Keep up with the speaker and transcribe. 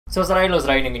số đây là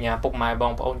này nhà phục mài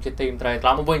bong ôn chơi team đây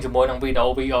làm một bên chụp môi trong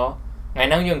video ngày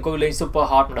nay nhưng cô lên super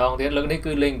hot một đòn thì lớn đấy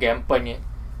cứ lên game pin nhỉ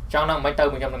trong năng máy tơ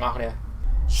 100 ngọc này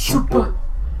super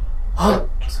hot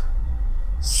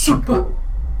super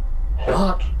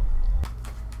hot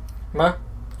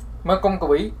mà con có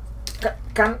bị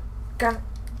cắn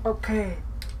ok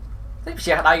tiếp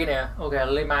xe đây nè ok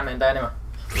lên mai mình tên này mà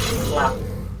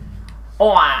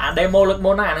làm demo lực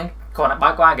môn này còn là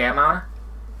bao qua ghẻ máu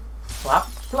đó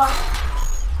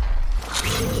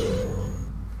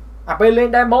lắp bên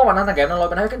lên demo mà nó thằng game nó lôi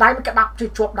mình thấy cái đáy mới cái đập thì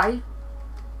chuột đáy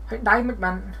thấy đáy mới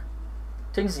bạn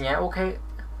chính gì nhá ok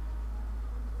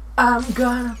I'm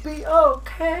gonna be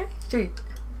okay chị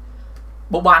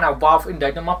bộ bạn nào vào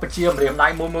index nó móc chia điểm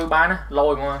đáy môi ba á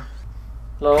lôi mà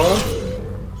lố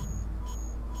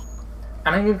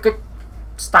anh ấy cái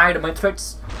style The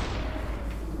Matrix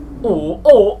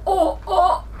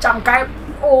trăm cái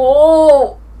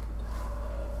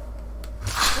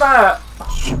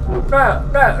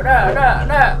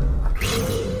nè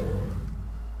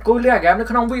cô lấy cái nó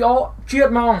không video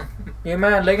chiết mong nhưng mà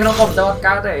lấy cái nó còn tao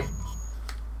cá đây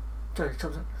trời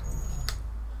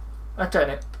trời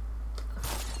này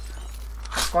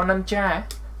con năm cha ấy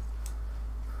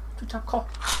tôi chắc khó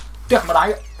tuyệt mà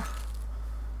đấy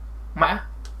mã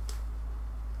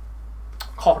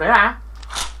khó đấy à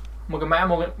một cái mã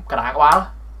một cái cả đá quá đó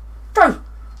trời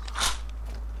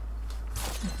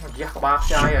giác ba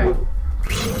trai rồi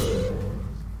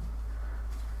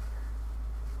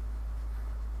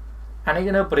anh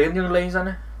ấy nó bền nhưng lên ra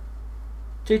nè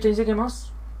chơi trên cái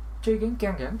mouse chơi cái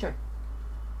keng kém trời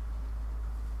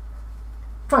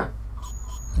trời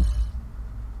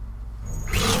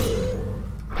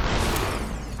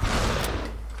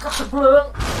cắt lực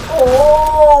lượng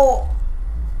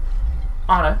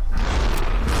đấy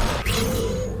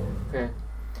ok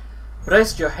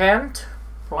raise your hand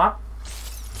flap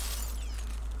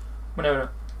bên đây rồi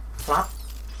flap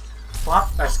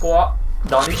I score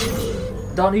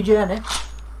Donny Jen đấy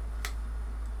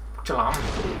chờ lắm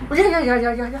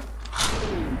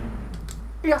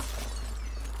yeah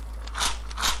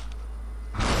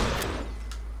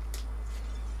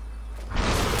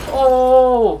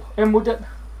em muốn trận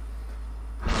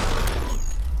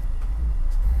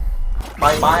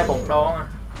bye bóng đó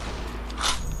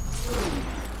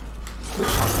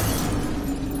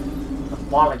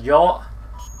qua là gió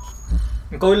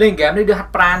cô lên game đi đưa hạt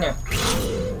pran nhỉ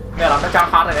nghe là nó cho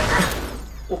hot rồi đấy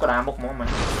cả đá một món mình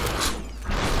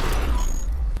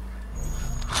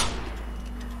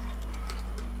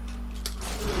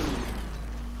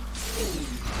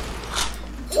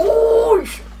ôi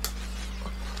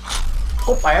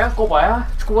cô bé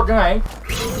squat thế này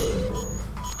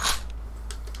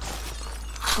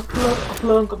cặp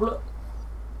lương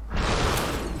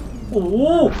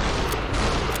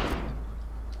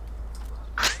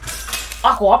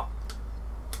khóa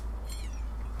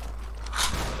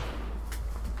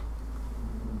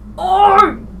ôi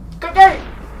cái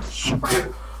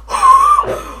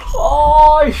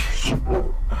ôi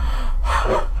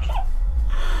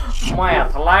mẹ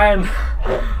Thái Lan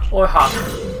ôi hot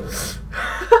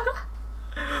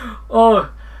ôi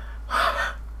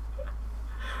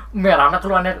mẹ làm nó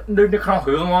luôn này đừng không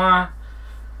hướng mà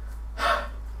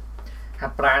hạt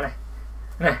pra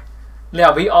này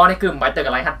leo video này cứ máy từ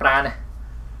cái lại hạt pra này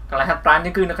cái lại hạt pra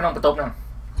này cứ nó không có tốt nào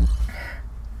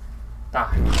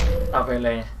tao về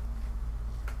lên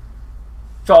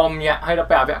chom nhẹ hay là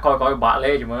bẻ vẽ coi bạ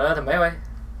lê chỉ mới thằng mấy vậy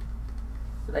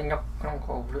đánh ngọc không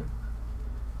khổ luôn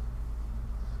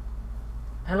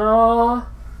hello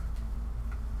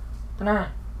thế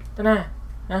này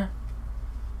hả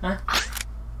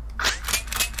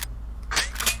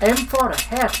aim for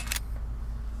the head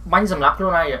bánh sầm lắc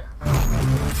luôn này ạ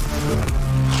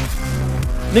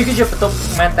ní cái chụp tục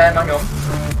maintain nó nhóm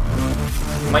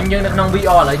mình như nó không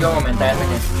video lại vô mà maintain vậy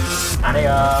anh đây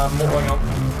mua nhóm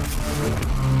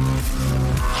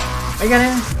mấy cái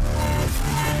này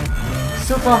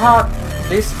super hot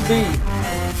this be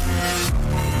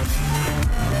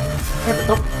cái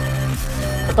tục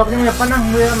nhưng mà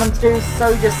năng người mình chơi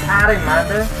sâu cho xa đây mà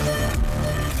thế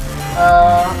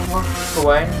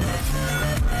của anh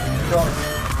rồi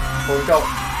hỗ trợ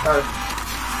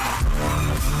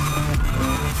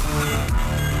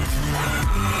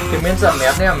thì miếng sầm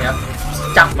mét này mét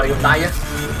chặt mà dùng tay á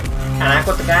anh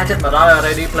có cái chết mà đó là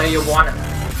ready play you want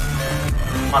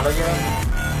mà nó như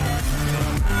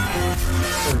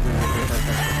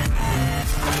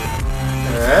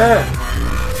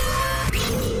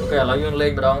ok là dương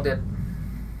lên vào đó tiền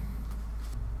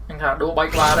anh thả đua bay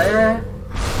qua đấy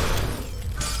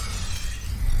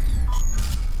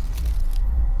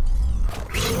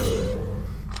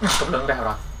cặp lượng đẹp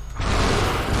rồi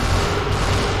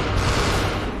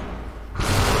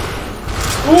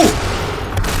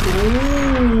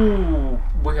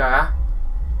Bây hả?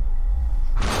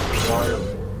 Rồi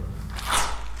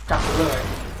chặt luôn rồi.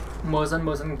 Mơ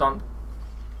dân toàn.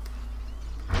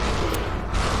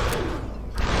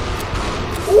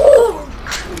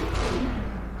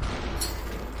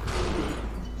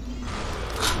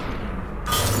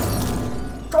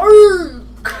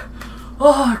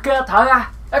 Cái thở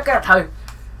à, cái thở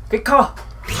cái kho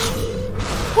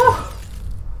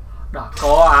đó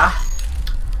có à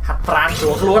hạt pran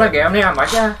xuống luôn này game này mà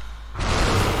chứ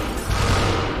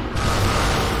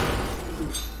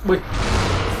bui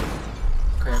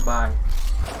ok bye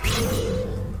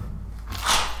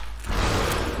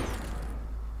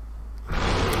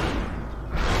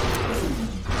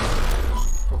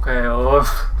ok ơi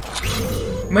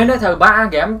mấy nơi thờ ba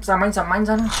game xăm anh sao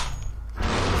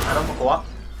à đâu mà có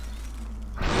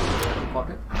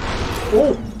đấy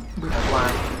bị thằng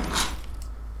ngoài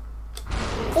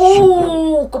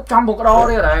cúp trong một cái đó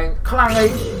đây này khá là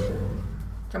ngay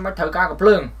cho mấy thợ ca cặp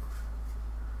lương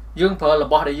dương phở là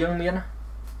bỏ để dương miên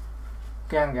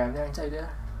càng gà anh chạy đấy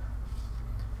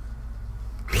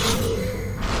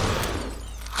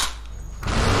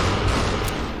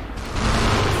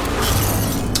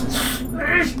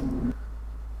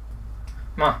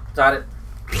mà ra đấy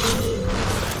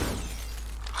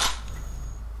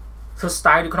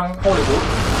style đi không Hollywood.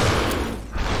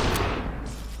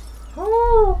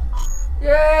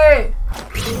 Yeah.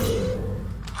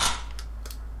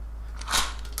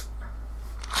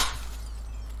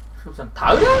 Sụp dần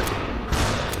thở đó.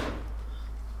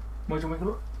 Mời cho mình cái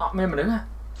lúc mê mà đứng à.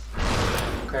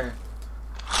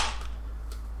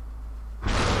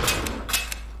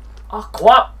 Ok.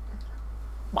 Crap.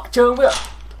 Bạc trơn với ạ.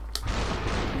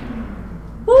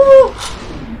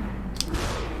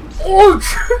 Ôi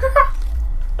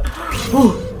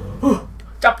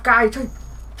chặt cài chơi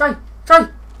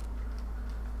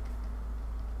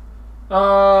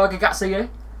cái gạ xì ấy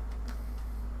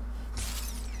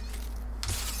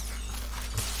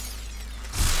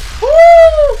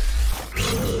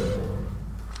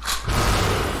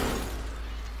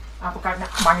có cái nặng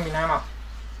banh mình em à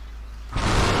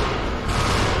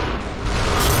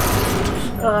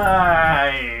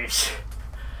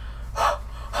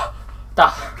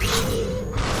ta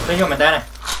đây như mình đây này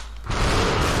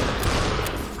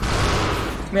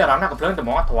mấy ở đó cặp lớn từ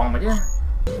món thoáng mà chứ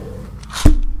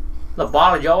là ba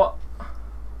là vô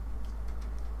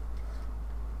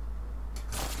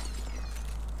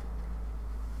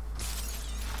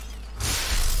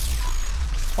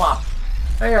wow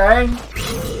đây rồi anh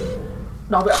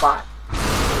đâu bị bại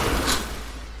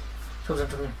xuống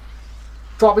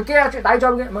cho cái kia chạy đáy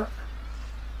cho cái mà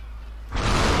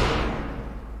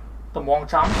tầm mong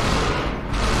trắng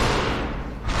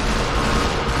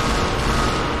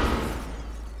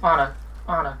này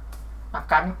ăn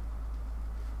cánh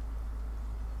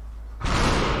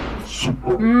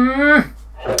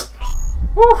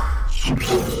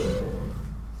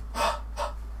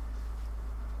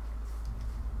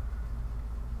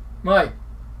mời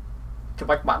chụp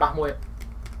bạch bạn đọc mùi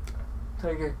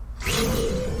thấy kì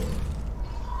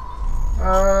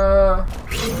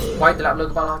quay từ lạm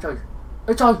lưng vào lao trời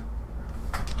ê trời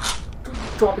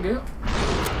cho cái ghế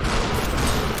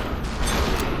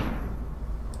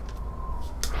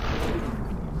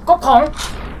cốc khổng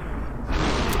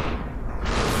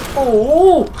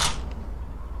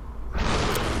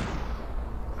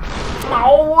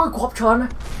máu ơi cọp trơn này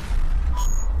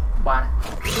bà này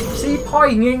si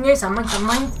point nghe sắm anh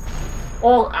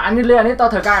anh đi lên đấy tao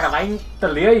thời ca cả anh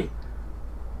tần lý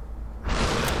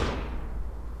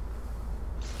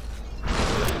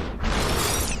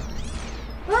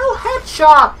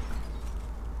headshot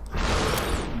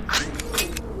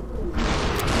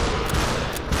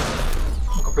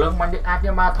cặp lưng mạnh điện áp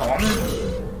cho ba thoáng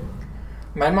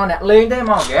mày mau nẹt lên đấy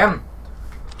mau game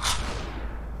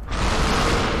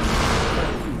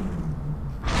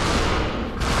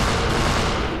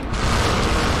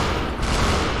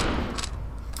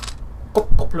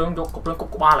cục lưng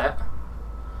cục ba lẽ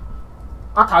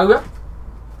thử á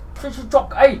chọc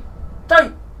cái chơi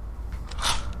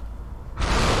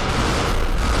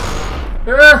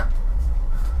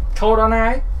thôi đó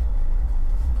này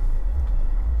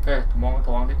ok mong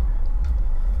thoáng đi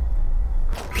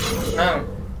nào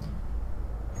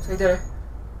xây đây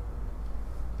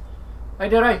đây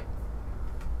đây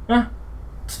nè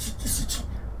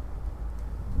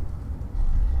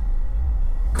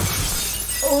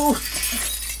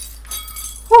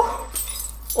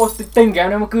tình kém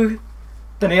này mà cứ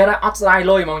từ này đã outside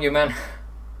lôi mong nhiều man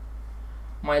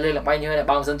mày lên là bay nhiêu này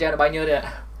bao sân chơi là bay nhiêu đây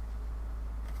ạ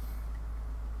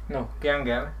no keng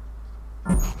kém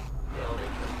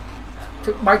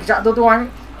bay chạm tôi anh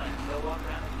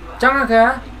chắc là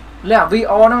kìa lẽ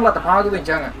VO nó là tập 2 tôi bình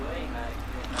chăng à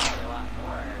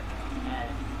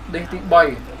đi tí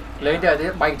bay lấy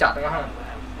để bay chặt đúng không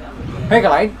hay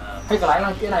cái lấy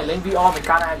là cái này lên VO mình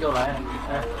can ai vô lại này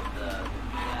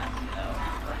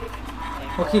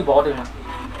có khi bỏ được mà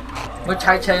mới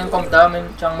chạy computer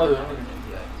mình trong mơ hướng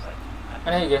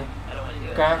anh này kìa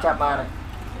ca chạm ba này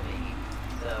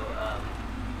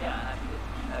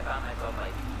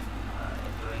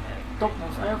tục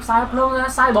sai plung ra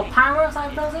sai bọc thang á sai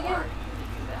plung gì á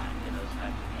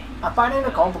à phải đây là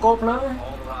còn một cô plung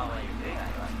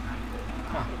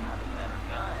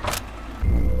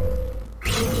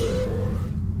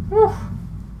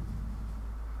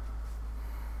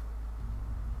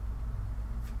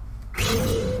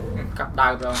cặp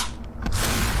đài rồi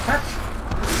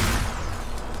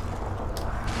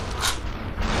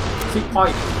six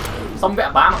point xong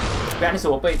vẽ bám vẽ đi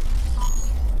số p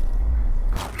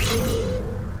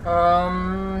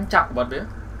chặt bật đấy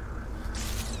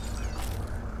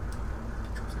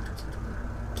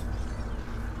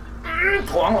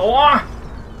thoáng lỗ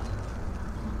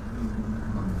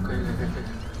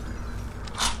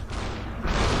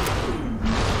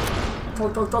thôi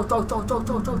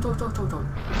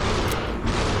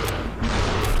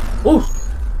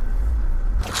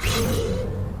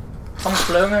xong một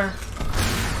lớn á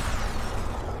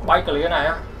bay cái lưới này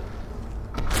á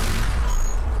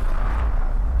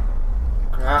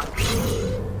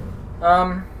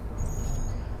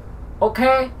ok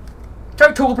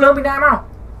chơi thủ một lớn Việt Nam không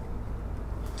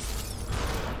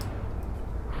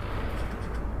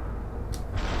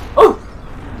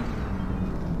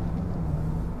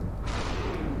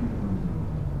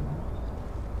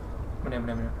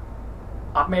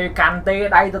M.Megamind tê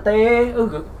đây tê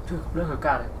chưa lên hơi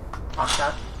ca đấy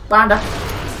ban đấy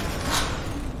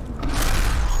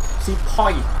si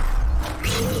point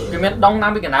cái miền đông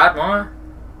nam bên cái nào nó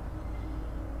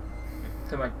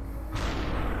thôi mày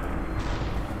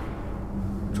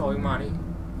trời mà đi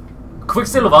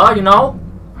Quicksilver you know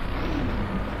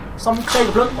xong cây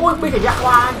của lớn ui bây giờ giặc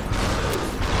qua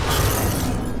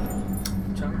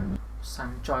chẳng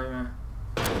sang chơi mà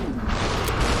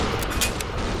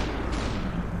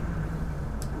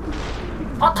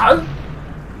thử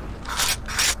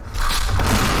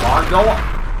bỏ vô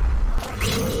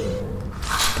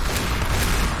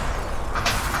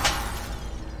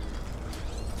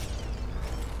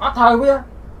thử bây giờ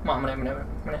mà mình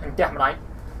chắc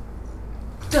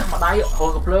mà đây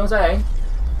hồi gặp lương sao vậy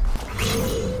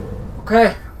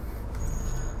ok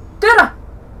tiếp à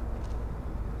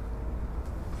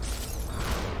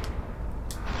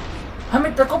hay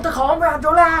mình công thức khó với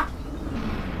chỗ là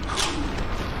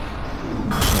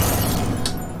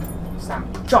làm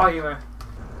chơi mà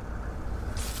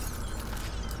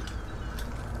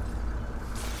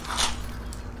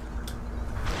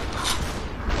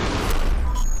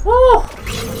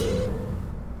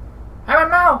hai bạn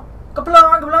nào cặp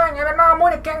lơ anh hai bạn nào mua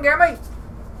được kem ghém đi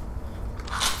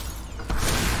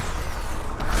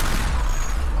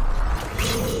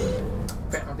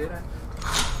vẹn nó tiếp đây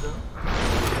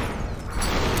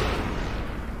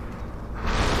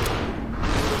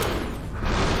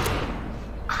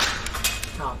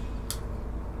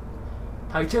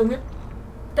thấy chưa biết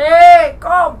tê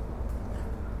com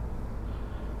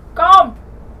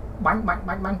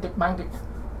bánh kịch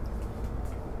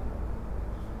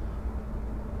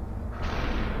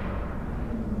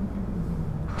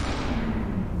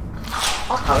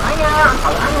thở anh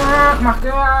nha mặc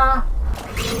cái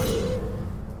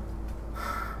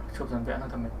chụp dần vẽ nó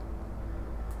thầm mình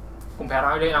cùng vẽ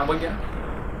ra đây làm bên kia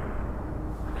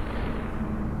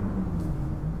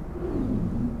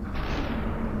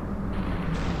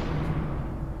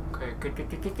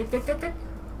cái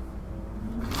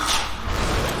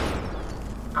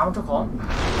áo cho khó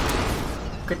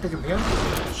cái tay dùng miếng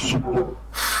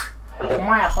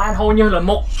ngoài plan hầu như là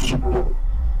một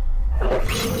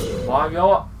bỏ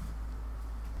vô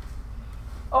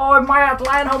ôi mai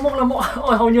Atlant hầu một là một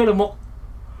ôi hầu như là một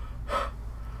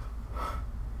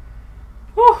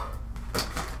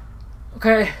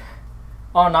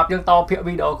ok nạp dương to phía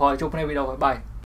video khỏi chụp này video khỏi bài